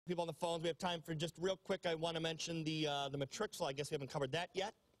people on the phones. We have time for just real quick. I want to mention the Matrixyl. I guess we haven't covered that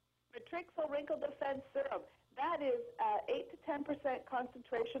yet. Matrixyl Wrinkle Defense Serum. That is 8 to 10%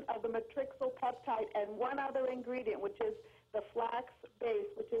 concentration of the Matrixyl peptide and one other ingredient, which is the flax base,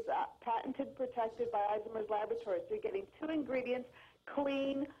 which is patented, protected by Eisenmer's Laboratories. So you're getting 2 ingredients,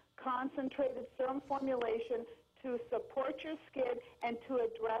 clean, concentrated serum formulation to support your skin and to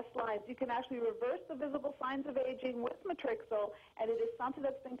address lines. You can actually reverse the visible signs of aging with Matrixyl, and it is something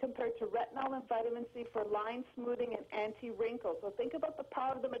that's been compared to retinol and vitamin C for line smoothing and anti-wrinkle. So think about the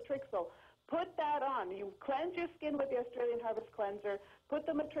power of the Matrixyl. Put that on. You cleanse your skin with the Australian Harvest Cleanser. Put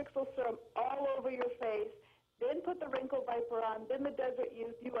the Matrixyl serum all over your face. Then put the Wrinkle Viper on, then the Desert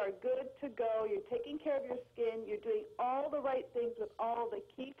Youth. You are good to go. You're taking care of your skin. You're doing all the right things with all the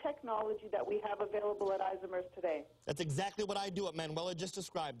key technology that we have available at Eisenmer's today. That's exactly what I do at Manuela just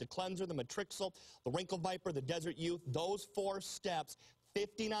described. The cleanser, the Matrixyl, the Wrinkle Viper, the Desert Youth, those 4 steps.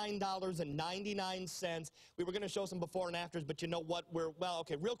 $59.99. We were going to show some before and afters, but you know what?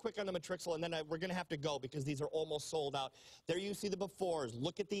 Okay, real quick on the Matrixyl, and then we're going to have to go because these are almost sold out. There you see the befores.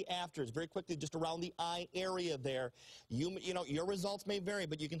 Look at the afters very quickly, just around the eye area there. You know, your results may vary,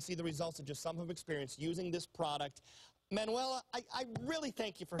 but you can see the results of just some have experienced using this product. Manuela, I really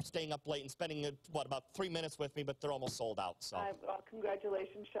thank you for staying up late and spending, about 3 minutes with me, but they're almost sold out. So. Well,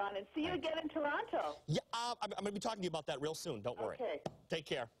 congratulations, Shawn, and see you again in Toronto. Yeah, I'm going to be talking to you about that real soon. Don't worry. Okay. Take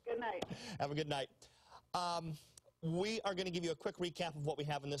care. Good night. Have a good night. We are going to give you a quick recap of what we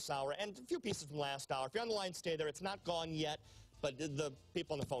have in this hour and a few pieces from last hour. If you're on the line, stay there. It's not gone yet, but the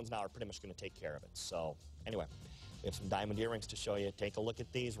people on the phones now are pretty much going to take care of it. So, anyway. We have some diamond earrings to show you. Take a look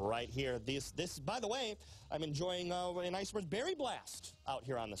at these right here. This, by the way, I'm enjoying an Eisenmer's Berry Blast out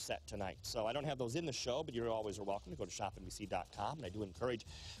here on the set tonight. So I don't have those in the show, but you always are welcome to go to shopnbc.com. And I do encourage,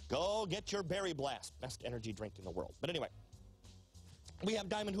 go get your Berry Blast. Best energy drink in the world. But anyway, we have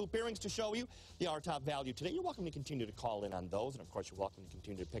diamond hoop earrings to show you. They are top value today. You're welcome to continue to call in on those. And, of course, you're welcome to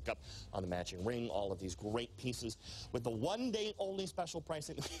continue to pick up on the matching ring, all of these great pieces with the one-day-only special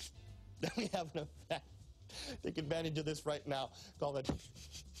pricing that we have in effect. Take advantage of this right now. Call that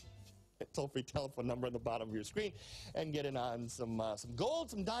toll-free telephone number on the bottom of your screen and get in on some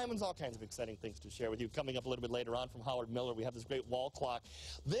gold, some diamonds, all kinds of exciting things to share with you. Coming up a little bit later on from Howard Miller, we have this great wall clock.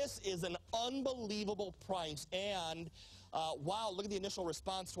 This is an unbelievable price, and wow, look at the initial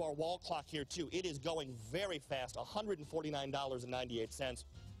response to our wall clock here, too. It is going very fast, $149.98.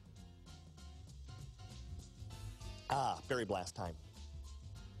 Berry Blast time.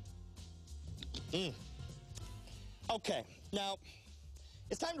 Okay, now,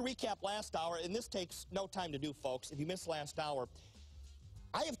 it's time to recap last hour, and this takes no time to do, folks. If you missed last hour,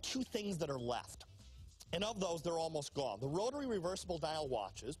 I have 2 things that are left, and of those, they're almost gone. The rotary reversible dial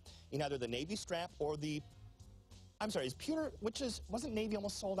watches in either the Navy strap or the, I'm sorry, is pewter, wasn't Navy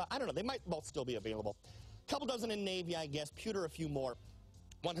almost sold out? I don't know, they might both still be available. A couple dozen in Navy, I guess, pewter a few more,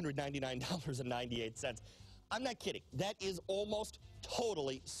 $199.98. I'm not kidding. That is almost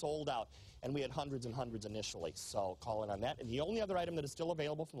totally sold out. And we had hundreds and hundreds initially, so call in on that. And the only other item that is still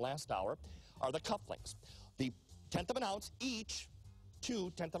available from last hour are the cufflinks. The 1/10 of an ounce each, 2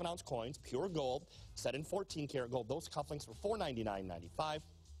 1/10 of an ounce coins, pure gold, set in 14-karat gold. Those cufflinks were $499.95.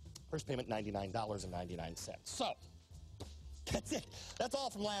 First payment, $99.99. So, that's it. That's all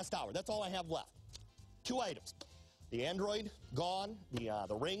from last hour. That's all I have left. 2 items. The Android, gone.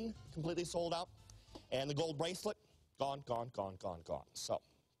 The ring, completely sold out. And the gold bracelet, gone, gone, gone, gone, gone. So,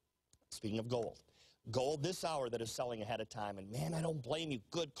 speaking of gold, gold this hour that is selling ahead of time, and man, I don't blame you.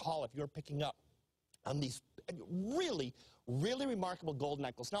 Good call if you're picking up on these really, really remarkable gold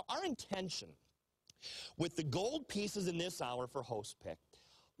necklace. Now, our intention with the gold pieces in this hour for Host Pick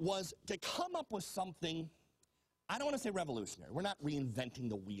was to come up with something, I don't want to say revolutionary. We're not reinventing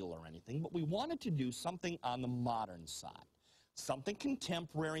the wheel or anything, but we wanted to do something on the modern side, something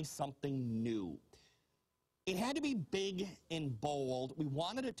contemporary, something new. It had to be big and bold. We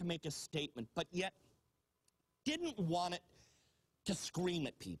wanted it to make a statement, but yet didn't want it to scream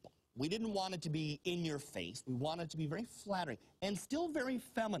at people. We didn't want it to be in your face. We wanted it to be very flattering and still very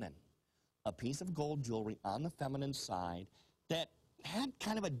feminine. A piece of gold jewelry on the feminine side that had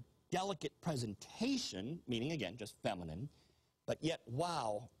kind of a delicate presentation, meaning, again, just feminine, but yet,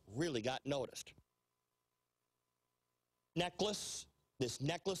 wow, really got noticed. Necklace, this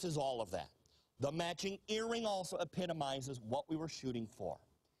necklace is all of that. The matching earring also epitomizes what we were shooting for.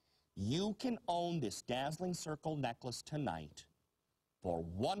 You can own this dazzling circle necklace tonight for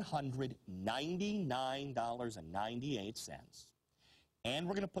 $199.98. And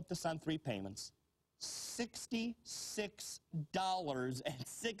we're going to put this on 3 payments,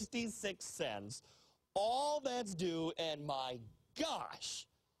 $66.66. All that's due, and my gosh,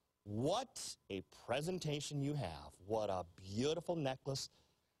 What a presentation you have. What a beautiful necklace.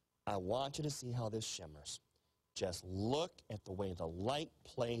 I want you to see how this shimmers. Just look at the way the light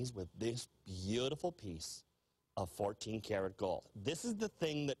plays with this beautiful piece of 14 karat gold. This is the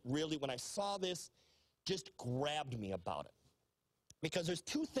thing that really, when I saw this, just grabbed me about it. Because there's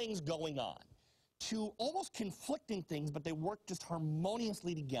two things going on. Two almost conflicting things, but they work just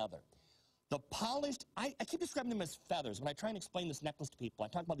harmoniously together. The polished, I keep describing them as feathers. When I try and explain this necklace to people, I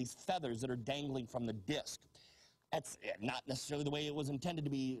talk about these feathers that are dangling from the disc. That's not necessarily the way it was intended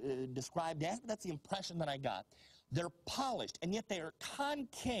to be described as, but that's the impression that I got. They're polished, and yet they are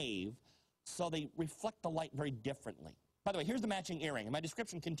concave, so they reflect the light very differently. By the way, here's the matching earring, and my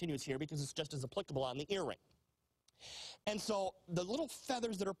description continues here because it's just as applicable on the earring. And so the little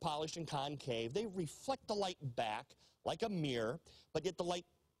feathers that are polished and concave, they reflect the light back like a mirror, but yet the light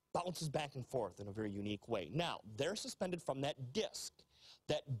bounces back and forth in a very unique way. Now, they're suspended from that disc,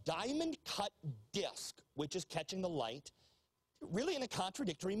 that diamond-cut disc, which is catching the light really in a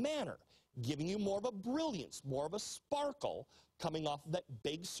contradictory manner, giving you more of a brilliance, more of a sparkle coming off of that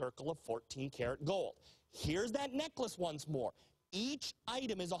big circle of 14 karat gold. Here's that necklace once more. Each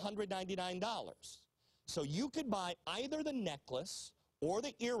item is $199. So you could buy either the necklace or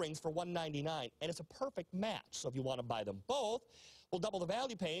the earrings for $199, and it's a perfect match. So if you want to buy them both, we'll double the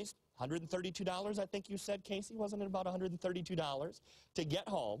value pays, $132, I think you said, Casey, wasn't it about $132 to get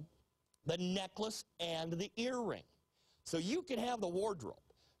home the necklace and the earring. So you could have the wardrobe.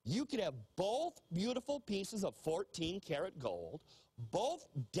 You could have both beautiful pieces of 14 karat gold, both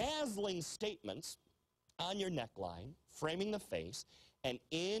dazzling statements on your neckline, framing the face, and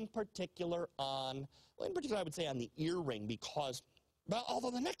in particular on, well, in particular I would say on the earring because, well,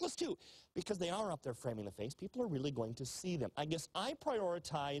 although the necklace too, because they are up there framing the face, people are really going to see them. I guess I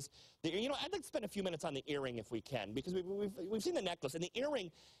prioritize the, you know, I'd like to spend a few minutes on the earring if we can, because we've seen the necklace. And the earring,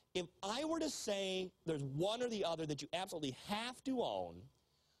 if I were to say there's one or the other that you absolutely have to own,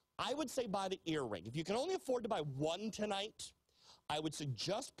 I would say buy the earring. If you can only afford to buy one tonight, I would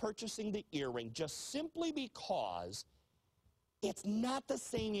suggest purchasing the earring just simply because it's not the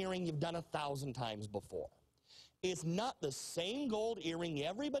same earring you've done 1,000 times before. It's not the same gold earring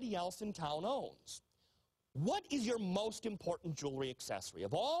everybody else in town owns. What is your most important jewelry accessory?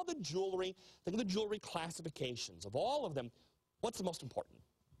 Of all the jewelry, think of the jewelry classifications. Of all of them, what's the most important?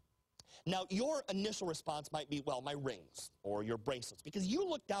 Now, your initial response might be, well, my rings or your bracelets, because you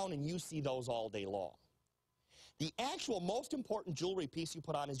look down and you see those all day long. The actual most important jewelry piece you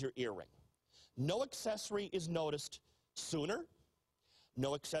put on is your earring. No accessory is noticed sooner.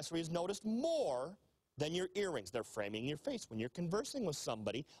 No accessory is noticed more than your earrings. They're framing your face. When you're conversing with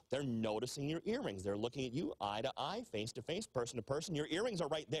somebody, they're noticing your earrings. They're looking at you eye to eye, face to face, person to person. Your earrings are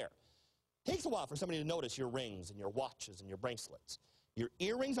right there. Takes a while for somebody to notice your rings and your watches and your bracelets. Your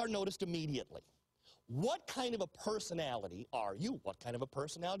earrings are noticed immediately. What kind of a personality are you? What kind of a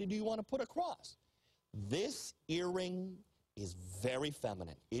personality do you want to put across? This earring is very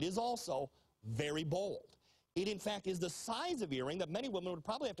feminine. It is also very bold. It, in fact, is the size of earring that many women would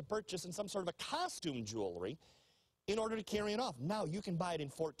probably have to purchase in some sort of a costume jewelry in order to carry it off. Now you can buy it in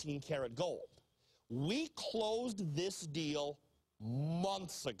 14 karat gold. We closed this deal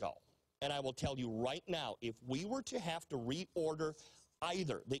months ago. And I will tell you right now, if we were to have to reorder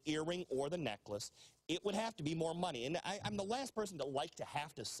either the earring or the necklace, it would have to be more money. And I'm the last person to like to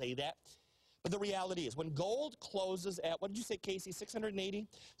have to say that. But the reality is, when gold closes at, what did you say, Casey, 680?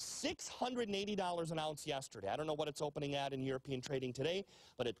 $680 an ounce yesterday. I don't know what it's opening at in European trading today,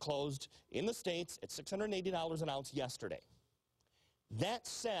 but it closed in the States at $680 an ounce yesterday. That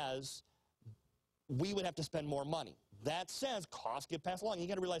says we would have to spend more money. That says costs get passed along. You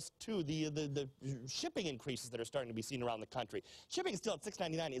got to realize, too, the shipping increases that are starting to be seen around the country. Shipping still at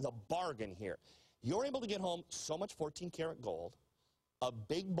 $6.99 is a bargain here. You're able to get home so much 14 karat gold, a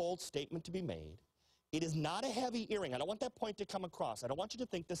big, bold statement to be made. It is not a heavy earring. I don't want that point to come across. I don't want you to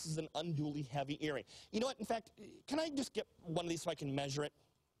think this is an unduly heavy earring. You know what? In fact, can I just get one of these so I can measure it?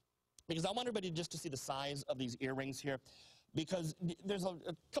 Because I want everybody just to see the size of these earrings here. Because there's a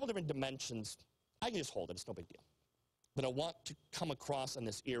couple different dimensions. I can just hold it. It's no big deal. But I want to come across on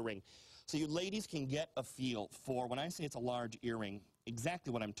this earring so you ladies can get a feel for, when I say it's a large earring,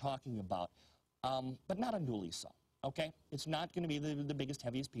 exactly what I'm talking about, but not unduly so. Okay? It's not going to be the biggest,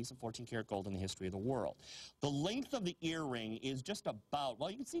 heaviest piece of 14 karat gold in the history of the world. The length of the earring is just about, well,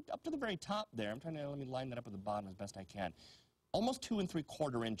 you can see up to the very top there. I'm trying to, let me line that up with the bottom as best I can. Almost 2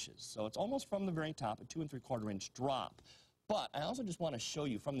 3/4 inches. So it's almost from the very top, a 2 3/4 inch drop. But I also just want to show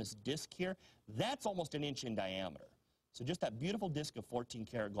you from this disc here, that's almost an inch in diameter. So just that beautiful disc of 14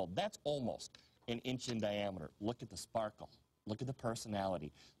 karat gold, that's almost an inch in diameter. Look at the sparkle. Look at the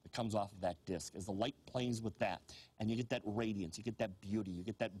personality, the that comes off of that disc. As the light plays with that, and you get that radiance, you get that beauty, you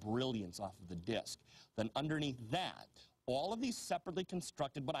get that brilliance off of the disc, then underneath that, all of these separately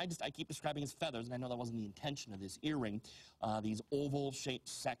constructed, what I keep describing as feathers, and I know that wasn't the intention of this earring, these oval-shaped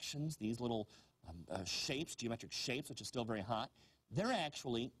sections, these little shapes, geometric shapes, which is still very hot, they're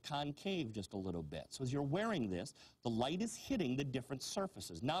actually concave just a little bit. So as you're wearing this, the light is hitting the different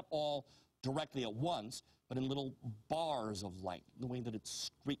surfaces, not all directly at once, but in little bars of light, the way that it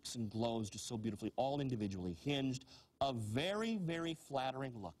streaks and glows just so beautifully, all individually hinged. A very, very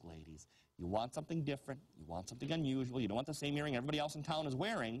flattering look, ladies. You want something different, you want something unusual, you don't want the same earring everybody else in town is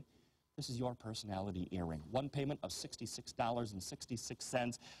wearing. This is your personality earring. One payment of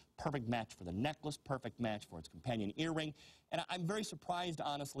 $66.66. Perfect match for the necklace, perfect match for its companion earring. And I'm very surprised,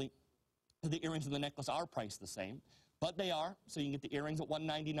 honestly, that the earrings and the necklace are priced the same. But they are, so you can get the earrings at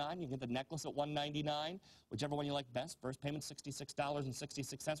 $199, you can get the necklace at $199, whichever one you like best. First payment,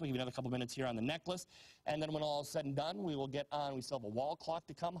 $66.66. We'll give you another couple minutes here on the necklace. And then when all is said and done, we will get on, we still have a wall clock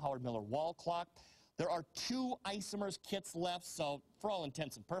to come, Howard Miller wall clock. There are 2 isomers kits left, so for all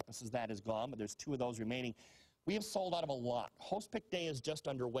intents and purposes, that is gone, but there's 2 of those remaining. We have sold out of a lot. Host Pick Day is just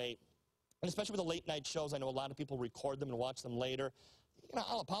underway, and especially with the late night shows, I know a lot of people record them and watch them later. You know,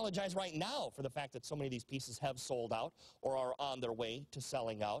 I'll apologize right now for the fact that so many of these pieces have sold out or are on their way to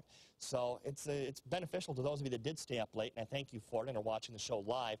selling out. So it's beneficial to those of you that did stay up late, and I thank you for it and are watching the show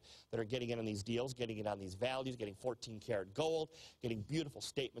live, that are getting in on these deals, getting in on these values, getting 14-karat gold, getting beautiful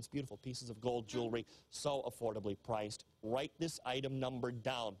statements, beautiful pieces of gold jewelry, so affordably priced. Write this item number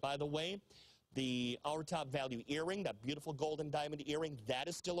down. By the way, the Our Top Value earring, that beautiful gold and diamond earring, that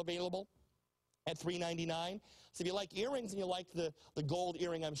is still available at $399. So if you like earrings and you like the gold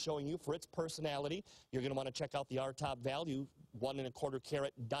earring I'm showing you for its personality, you're going to want to check out the Our Top Value 1 1/4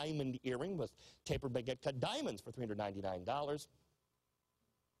 carat diamond earring with tapered baguette cut diamonds for $399.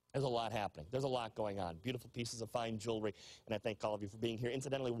 There's a lot happening. There's a lot going on. Beautiful pieces of fine jewelry, and I thank all of you for being here.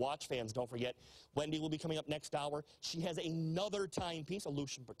 Incidentally, watch fans, don't forget, Wendy will be coming up next hour. She has another timepiece, a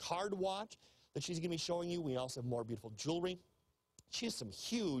Lucien Picard watch, that she's going to be showing you. We also have more beautiful jewelry. She has some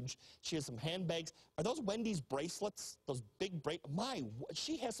handbags. Are those Wendy's bracelets? Those big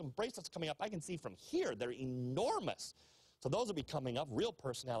she has some bracelets coming up I can see from here. They're enormous. So those will be coming up, real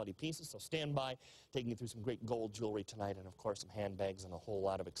personality pieces. So stand by, taking you through some great gold jewelry tonight, and of course some handbags and a whole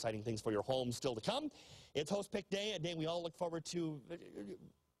lot of exciting things for your home still to come. It's Host Pick Day, a day we all look forward to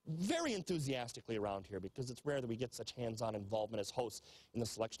very enthusiastically around here, because it's rare that we get such hands-on involvement as hosts in the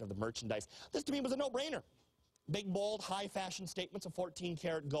selection of the merchandise. This to me was a no-brainer. Big, bold, high-fashion statements of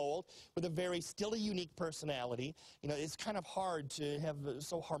 14-karat gold with still a unique personality. You know, it's kind of hard to have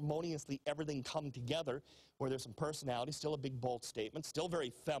so harmoniously everything come together where there's some personality, still a big, bold statement, still very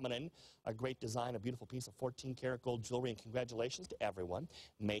feminine, a great design, a beautiful piece of 14-karat gold jewelry, and congratulations to everyone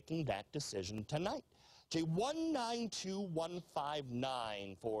making that decision tonight.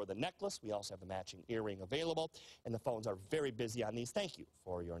 J192159 for the necklace. We also have the matching earring available, and the phones are very busy on these. Thank you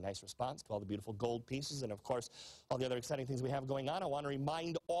for your nice response to all the beautiful gold pieces and, of course, all the other exciting things we have going on. I want to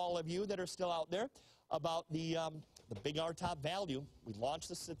remind all of you that are still out there about the big Our Top Value. We launched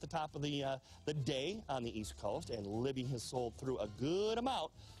this at the top of the day on the East Coast, and Libby has sold through a good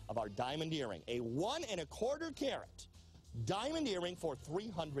amount of our diamond earring, a 1 1/4 carat diamond earring for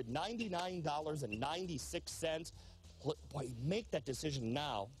 $399.96. Boy, make that decision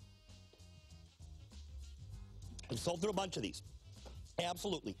now. We've sold through a bunch of these.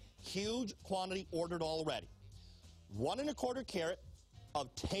 Absolutely. Huge quantity ordered already. 1 1/4 carat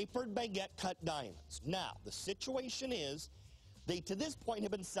of tapered baguette cut diamonds. Now, the situation is, they to this point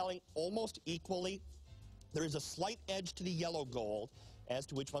have been selling almost equally. There is a slight edge to the yellow gold as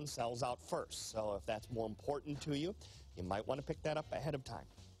to which one sells out first. So if that's more important to you, you might want to pick that up ahead of time.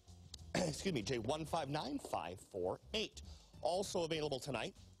 Excuse me, J159548. Also available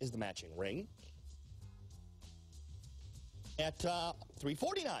tonight is the matching ring at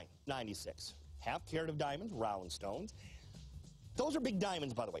 $349.96. Half carat of diamonds, round stones. Those are big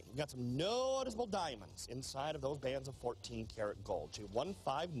diamonds, by the way. We've got some noticeable diamonds inside of those bands of 14-karat gold.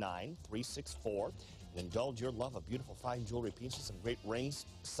 J159364. And indulge your love of beautiful fine jewelry pieces, some great rings,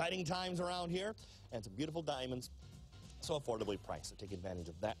 exciting times around here, and some beautiful diamonds, so affordably priced. So take advantage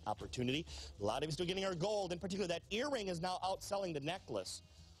of that opportunity. A lot of you still getting our gold. In particular, that earring is now outselling the necklace.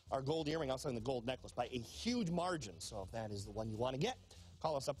 Our gold earring outselling the gold necklace by a huge margin. So if that is the one you want to get,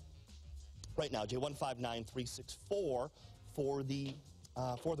 call us up right now, J159364 for the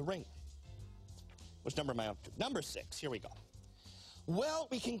ring. Which number am I up to? Number 6. Here we go. Well,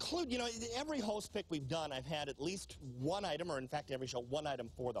 we conclude, you know, every host pick we've done, I've had at least one item, or in fact every show, one item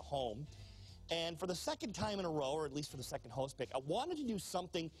for the home. And for the second time in a row, or at least for the second host pick, I wanted to do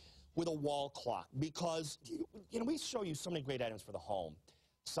something with a wall clock because, you know, we show you so many great items for the home.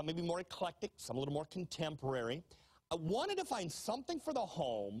 Some may be more eclectic, some a little more contemporary. I wanted to find something for the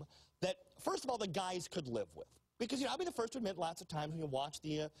home that, first of all, the guys could live with. Because, you know, I'll be the first to admit lots of times when you watch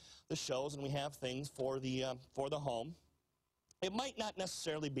the shows and we have things for the home, it might not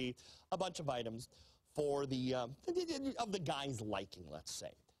necessarily be a bunch of items for the, of the guy's liking, let's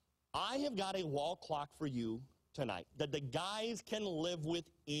say. I have got a wall clock for you tonight that the guys can live with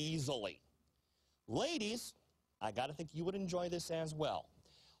easily. Ladies, I got to think you would enjoy this as well.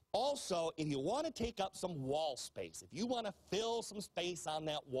 Also, if you want to take up some wall space, if you want to fill some space on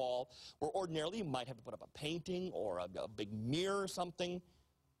that wall, where ordinarily you might have to put up a painting or a big mirror or something,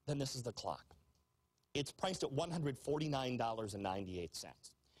 then this is the clock. It's priced at $149.98.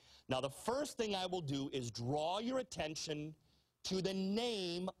 Now, the first thing I will do is draw your attention to the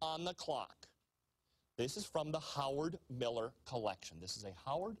name on the clock. This is from the Howard Miller collection. This is a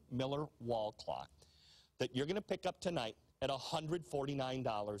Howard Miller wall clock that you're going to pick up tonight at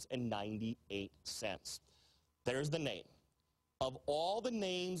 $149.98. There's the name. Of all the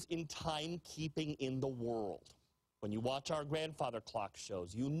names in timekeeping in the world, when you watch our grandfather clock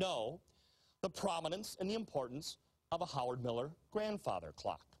shows, you know the prominence and the importance of a Howard Miller grandfather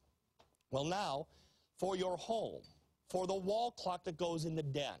clock. Well, now, for your home, for the wall clock that goes in the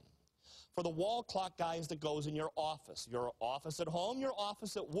den, for the wall clock, guys, that goes in your office at home, your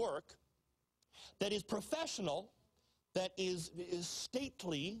office at work, that is professional, that is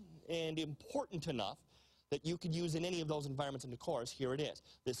stately and important enough that you could use in any of those environments and decors, here it is.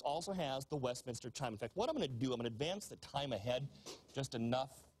 This also has the Westminster chime. In fact, what I'm going to do, I'm going to advance the time ahead just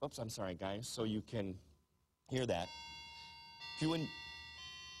enough. Oops, I'm sorry, guys, so you can hear that. You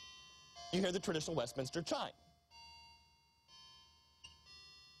hear the traditional Westminster chime.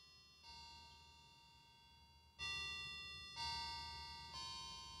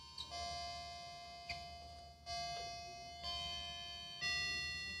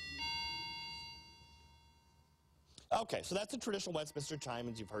 Okay, so that's the traditional Westminster chime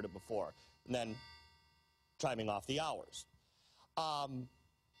as you've heard it before, and then chiming off the hours.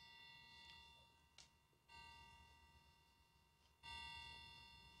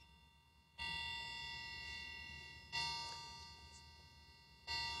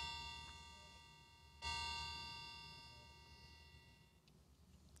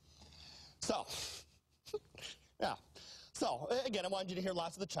 Yeah. So, again, I wanted you to hear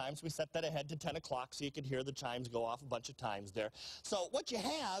lots of the chimes. We set that ahead to 10 o'clock so you could hear the chimes go off a bunch of times there. So what you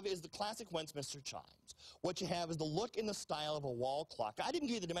have is the classic Westminster chimes. What you have is the look and the style of a wall clock. I didn't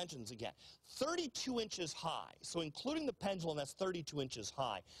give you the dimensions again. 32 inches high, so including the pendulum, that's 32 inches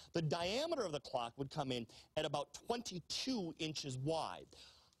high. The diameter of the clock would come in at about 22 inches wide.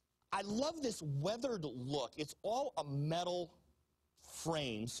 I love this weathered look. It's all a metal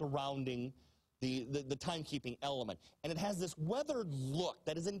frame surrounding the timekeeping element. And it has this weathered look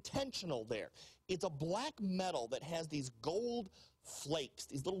that is intentional there. It's a black metal that has these gold flakes,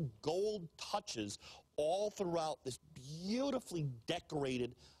 these little gold touches all throughout this beautifully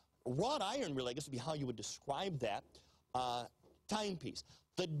decorated, wrought iron really, I guess would be how you would describe that, timepiece.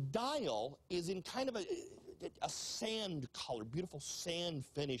 The dial is in kind of a sand color, beautiful sand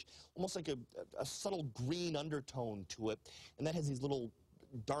finish, almost like a subtle green undertone to it. And that has these little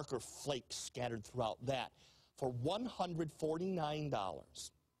darker flakes scattered throughout that for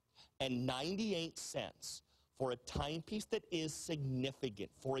 $149.98 for a timepiece that is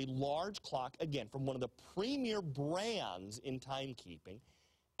significant, for a large clock, again, from one of the premier brands in timekeeping,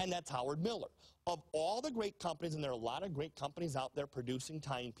 and that's Howard Miller. Of all the great companies, and there are a lot of great companies out there producing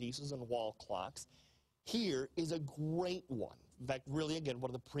timepieces and wall clocks, here is a great one. In fact, really, again, one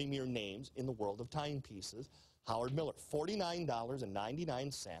of the premier names in the world of timepieces. Howard Miller, $49.99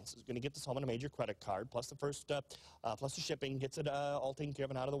 is going to get this home on a major credit card, plus the plus the shipping, gets it all taken care of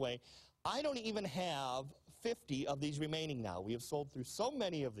and out of the way. I don't even have 50 of these remaining now. We have sold through so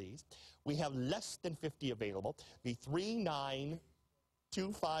many of these. We have less than 50 available. The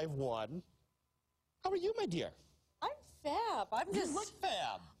 39251. How are you, my dear? I'm fab. You look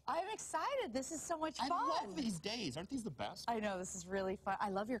fab. I'm excited. This is so much fun. I love these days. Aren't these the best? I know. This is really fun. I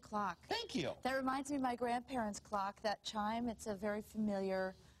love your clock. Thank you. That reminds me of my grandparents' clock, that chime. It's a very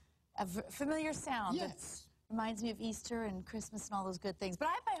familiar sound. Yes. It reminds me of Easter and Christmas and all those good things. But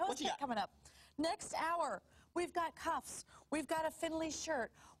I have my host pick coming up. Next hour, we've got cuffs. We've got a Finley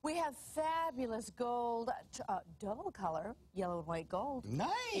shirt. We have fabulous gold, double color, yellow and white gold. Nice.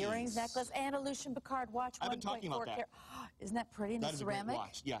 Earrings, necklace, and a Lucien Picard watch. I've been talking about that. Isn't that pretty in the ceramic? That is a great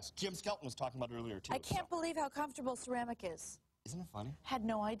watch. Yes. Jim Skelton was talking about it earlier, too. I can't believe how comfortable ceramic is. Isn't it funny? Had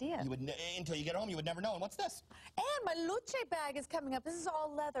no idea. You would until you get home, you would never know. And what's this? And my Luce bag is coming up. This is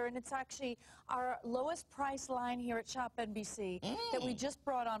all leather, and it's actually our lowest price line here at Shop NBC that we just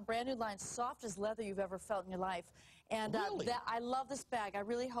brought on. Brand new line, softest leather you've ever felt in your life. And really? I love this bag. I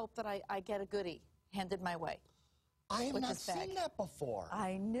really hope that I get a goodie handed my way. I have not seen that before.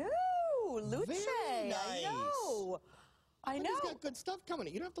 I know. Luce. Very nice. I know. I know. He's got good stuff coming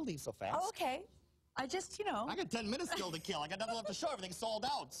in. You don't have to leave so fast. Oh, okay. I just, you know. I got 10 minutes still to kill. I got nothing left to show. Everything's sold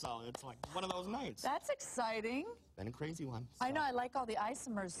out, so it's like one of those nights. That's exciting. Been a crazy one. So. I know. I like all the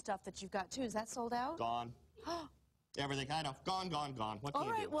isomers stuff that you've got, too. Is that sold out? Gone. Everything, I know. Gone, gone, gone. What can you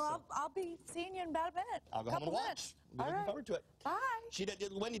do? All right, well, I'll be seeing you in about a minute. I'll go home and watch. We're looking forward to it. Bye.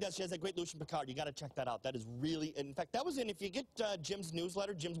 Wendy does. She has that great Lucien Picard. You got to check that out. That is really, in fact, that was in, if you get Jim's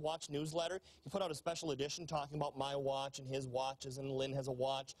newsletter, Jim's Watch newsletter, he put out a special edition talking about my watch and his watches, and Lynn has a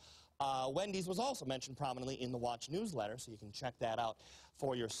watch. Wendy's was also mentioned prominently in the Watch newsletter, so you can check that out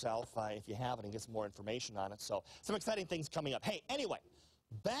for yourself if you haven't and get some more information on it. So some exciting things coming up. Hey, anyway,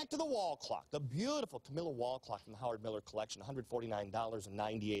 back to the wall clock, the beautiful Camilla wall clock from the Howard Miller collection,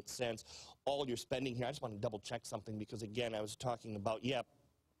 $149.98. All you're spending here. I just want to double check something because, again, I was talking about,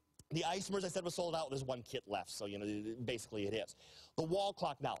 the isomers I said was sold out. There's one kit left, so, you know, basically it is. The wall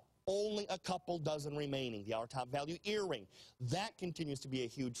clock now. Only a couple dozen remaining. The Our Top Value earring. That continues to be a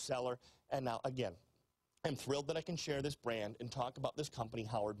huge seller. And now, again, I'm thrilled that I can share this brand and talk about this company,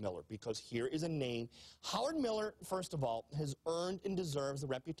 Howard Miller, because here is a name. Howard Miller, first of all, has earned and deserves the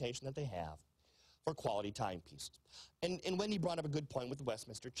reputation that they have for quality timepieces. And Wendy brought up a good point with the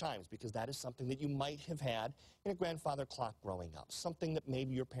Westminster chimes, because that is something that you might have had in a grandfather clock growing up, something that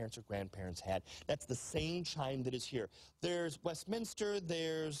maybe your parents or grandparents had. That's the same chime that is here. There's Westminster,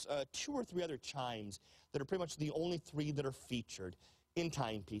 there's 2 or 3 other chimes that are pretty much the only 3 that are featured in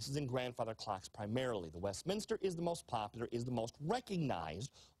timepieces and grandfather clocks primarily. The Westminster is the most popular, is the most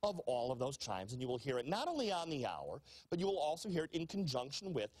recognized of all of those chimes, and you will hear it not only on the hour, but you will also hear it in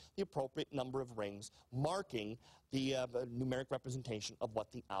conjunction with the appropriate number of rings marking the numeric representation of what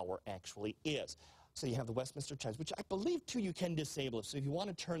the hour actually is. So you have the Westminster chimes, which I believe, too, you can disable. So if you want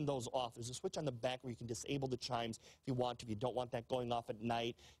to turn those off, there's a switch on the back where you can disable the chimes if you want to. If you don't want that going off at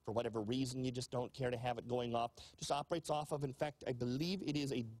night, for whatever reason, you just don't care to have it going off. Just operates off of, in fact, I believe it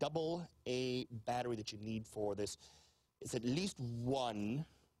is a AA battery that you need for this. It's at least one,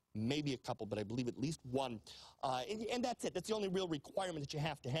 maybe a couple, but I believe at least one. And that's it. That's the only real requirement that you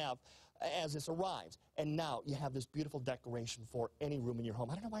have to have as this arrives. And now you have this beautiful decoration for any room in your home.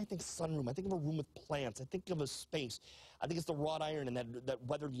 I don't know why I think sunroom. I think of a room with plants. I think of a space. I think it's the wrought iron and that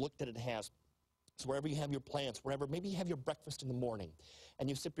weathered look that it has. So wherever you have your plants, wherever, maybe you have your breakfast in the morning and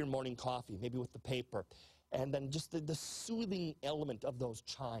you sip your morning coffee, maybe with the paper, and then just the soothing element of those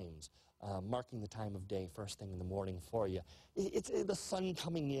chimes, marking the time of day first thing in the morning for you. It's the sun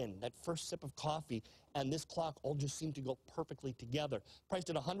coming in, that first sip of coffee, and this clock all just seem to go perfectly together. Priced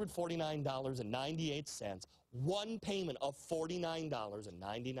at $149.98, one payment of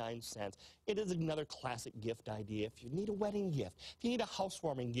 $49.99. It is another classic gift idea. If you need a wedding gift, if you need a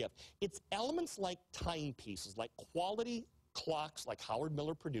housewarming gift, it's elements like timepieces, like quality clocks like Howard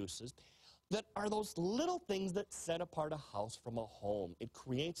Miller produces, that are those little things that set apart a house from a home. It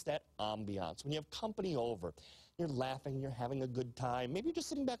creates that ambiance. When you have company over, you're laughing, you're having a good time. Maybe you're just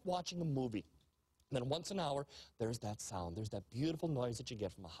sitting back watching a movie. And then once an hour, there's that sound. There's that beautiful noise that you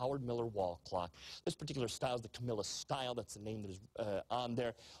get from a Howard Miller wall clock. This particular style is the Camilla style. That's the name that is on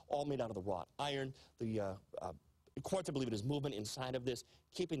there. All made out of the wrought iron. The quartz, I believe it is movement inside of this,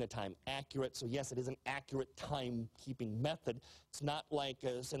 keeping the time accurate. So yes, it is an accurate timekeeping method. It's not like,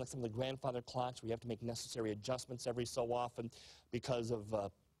 say, like some of the grandfather clocks where you have to make necessary adjustments every so often because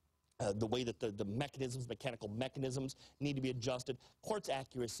of the way that the mechanisms, mechanical mechanisms need to be adjusted. Quartz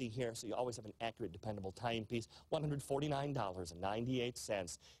accuracy here, so you always have an accurate, dependable timepiece.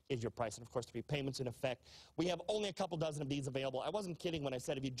 $149.98 is your price, and of course 3 payments in effect. We have only a couple dozen of these available. I wasn't kidding when I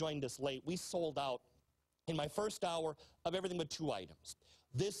said if you joined us late, we sold out in my first hour of everything but 2 items.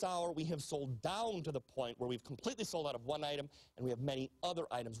 This hour, we have sold down to the point where we've completely sold out of 1 item, and we have many other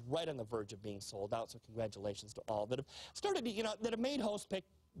items right on the verge of being sold out, so congratulations to all that have started, that have made Host Pick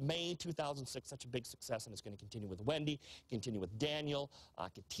May 2006 such a big success, and it's going to continue with Wendy, continue with Daniel,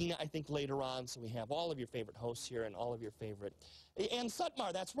 Katina, I think, later on, so we have all of your favorite hosts here and all of your favorite. Ann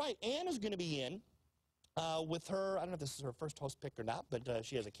Sutmar, that's right. Ann is going to be in with her, I don't know if this is her first host pick or not, but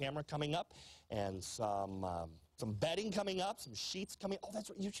she has a camera coming up and some bedding coming up, some sheets coming. Oh, that's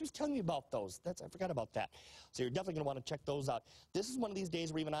right. She was telling me about those. I forgot about that. So you're definitely going to want to check those out. This is one of these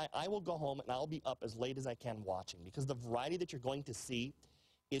days where even I will go home and I'll be up as late as I can watching, because the variety that you're going to see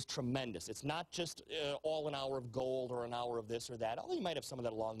is tremendous. It's not just all an hour of gold or an hour of this or that. Although you might have some of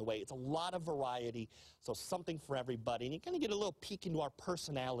that along the way. It's a lot of variety, so something for everybody. And you kind of get a little peek into our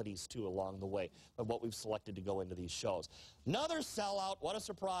personalities, too, along the way of what we've selected to go into these shows. Another sellout. What a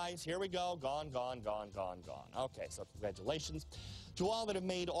surprise. Here we go. Gone, gone, gone, gone, gone. Okay, so congratulations to all that have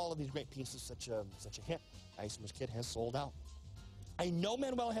made all of these great pieces such a hit. Isomers kit has sold out. I know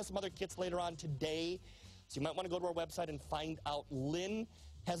Manuel has some other kits later on today, so you might want to go to our website and find out. Lynn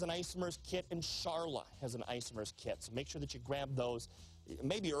has an Isomers kit, and Charla has an Isomers kit. So make sure that you grab those,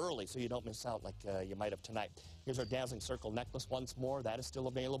 maybe early, so you don't miss out like you might have tonight. Here's our Dazzling Circle necklace once more. That is still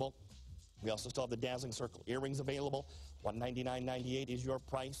available. We also still have the Dazzling Circle earrings available. $199.98 is your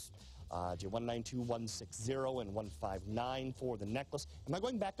price. $192,160 and $159 for the necklace. Am I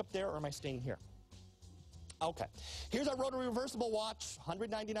going back up there, or am I staying here? Okay. Here's our rotary reversible watch,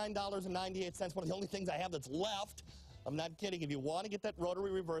 $199.98. One of the only things I have that's left. I'm not kidding. If you want to get that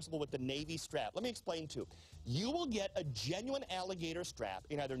rotary reversible with the navy strap, let me explain too. You will get a genuine alligator strap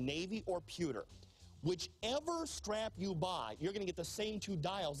in either navy or pewter. Whichever strap you buy, you're going to get the same two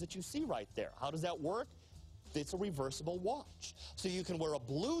dials that you see right there. How does that work? It's a reversible watch. So you can wear a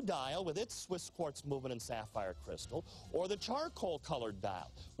blue dial with its Swiss quartz movement and sapphire crystal, or the charcoal colored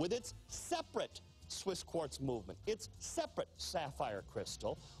dial with its separate Swiss quartz movement. It's separate sapphire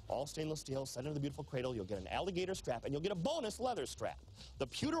crystal, all stainless steel, set into the beautiful cradle. You'll get an alligator strap, and you'll get a bonus leather strap. The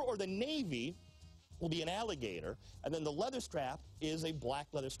pewter or the navy will be an alligator, and then the leather strap is a black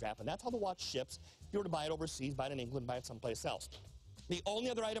leather strap, and that's how the watch ships. If you were to buy it overseas, buy it in England, buy it someplace else. The only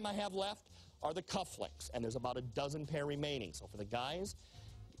other item I have left are the cufflinks, and there's about a dozen pair remaining. So for the guys,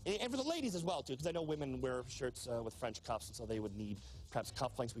 and for the ladies as well, too, because I know women wear shirts with French cuffs, and so they would need perhaps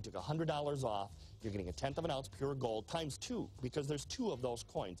cufflinks. We took $100 off. You're getting a 1/10 of an ounce pure gold times 2, because there's 2 of those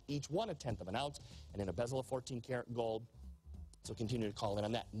coins, each one a 1/10 of an ounce, and in a bezel of 14-karat gold. So continue to call in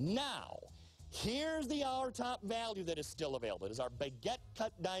on that. Now, here's the hour top value that is still available. It is our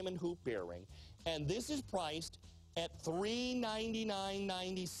baguette-cut diamond hoop earring, and this is priced at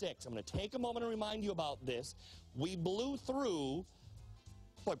 $399.96. I'm going to take a moment and remind you about this. We blew through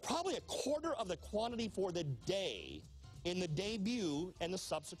probably a quarter of the quantity for the day in the debut and the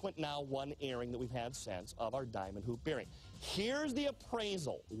subsequent now one airing that we've had since of our diamond hoop earring. Here's the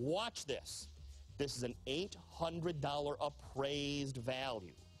appraisal. Watch this. This is an $800 appraised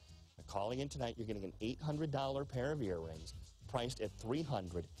value. By calling in tonight, you're getting an $800 pair of earrings priced at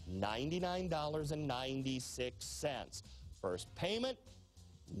 $399.96. First payment,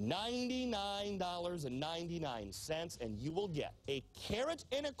 $99.99, and you will get a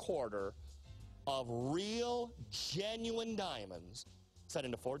 1.25 carat of real, genuine diamonds set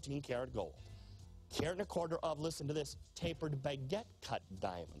into 14-karat gold. 1.25 carat of, listen to this, tapered baguette-cut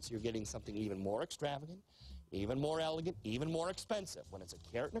diamonds. You're getting something even more extravagant, even more elegant, even more expensive when it's a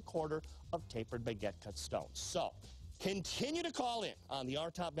 1.25 carat of tapered baguette-cut stones. So, continue to call in on the our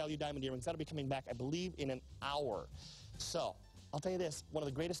top value diamond earrings. That'll be coming back, I believe, in an hour. So, I'll tell you this, one of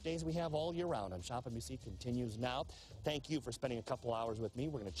the greatest days we have all year round on Shop NBC continues now. Thank you for spending a couple hours with me.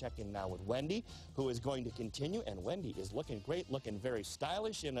 We're going to check in now with Wendy, who is going to continue, and Wendy is looking great, looking very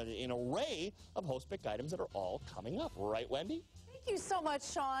stylish in an array of host pick items that are all coming up. Right, Wendy? Thank you so much,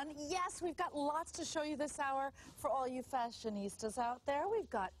 Shawn. Yes, we've got lots to show you this hour for all you fashionistas out there. We've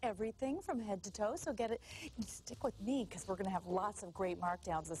got everything from head to toe, so get it. Stick with me, because we're going to have lots of great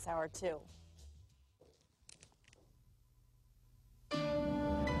markdowns this hour, too.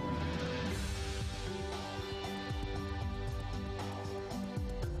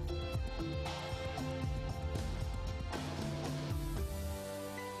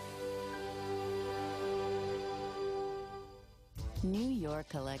 New York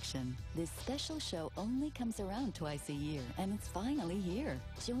Collection. This special show only comes around twice a year, and it's finally here.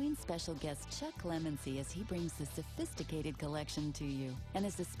 Join special guest Chuck Clemency as he brings the sophisticated collection to you. And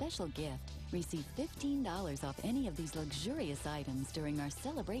as a special gift, receive $15 off any of these luxurious items during our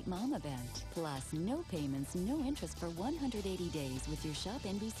Celebrate Mom event. Plus, no payments, no interest for 180 days with your Shop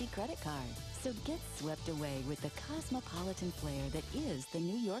NBC credit card. So get swept away with the cosmopolitan flair that is the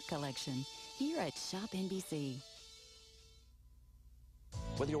New York Collection here at Shop NBC.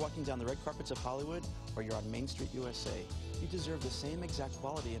 Whether you're walking down the red carpets of Hollywood or you're on Main Street, USA, you deserve the same exact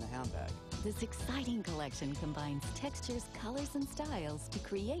quality in a handbag. This exciting collection combines textures, colors, and styles to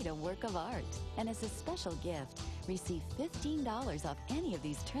create a work of art. And as a special gift, receive $15 off any of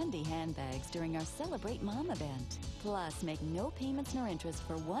these trendy handbags during our Celebrate Mom event. Plus, make no payments nor interest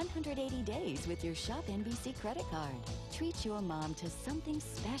for 180 days with your Shop NBC credit card. Treat your mom to something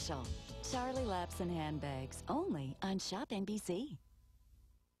special. Charlie Lapson handbags, only on Shop NBC.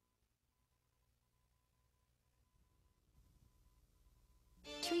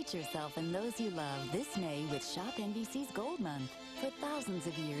 Treat yourself and those you love this May with Shop NBC's Gold Month. For thousands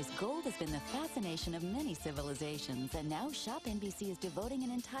of years, gold has been the fascination of many civilizations, and now Shop NBC is devoting an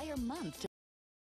entire month to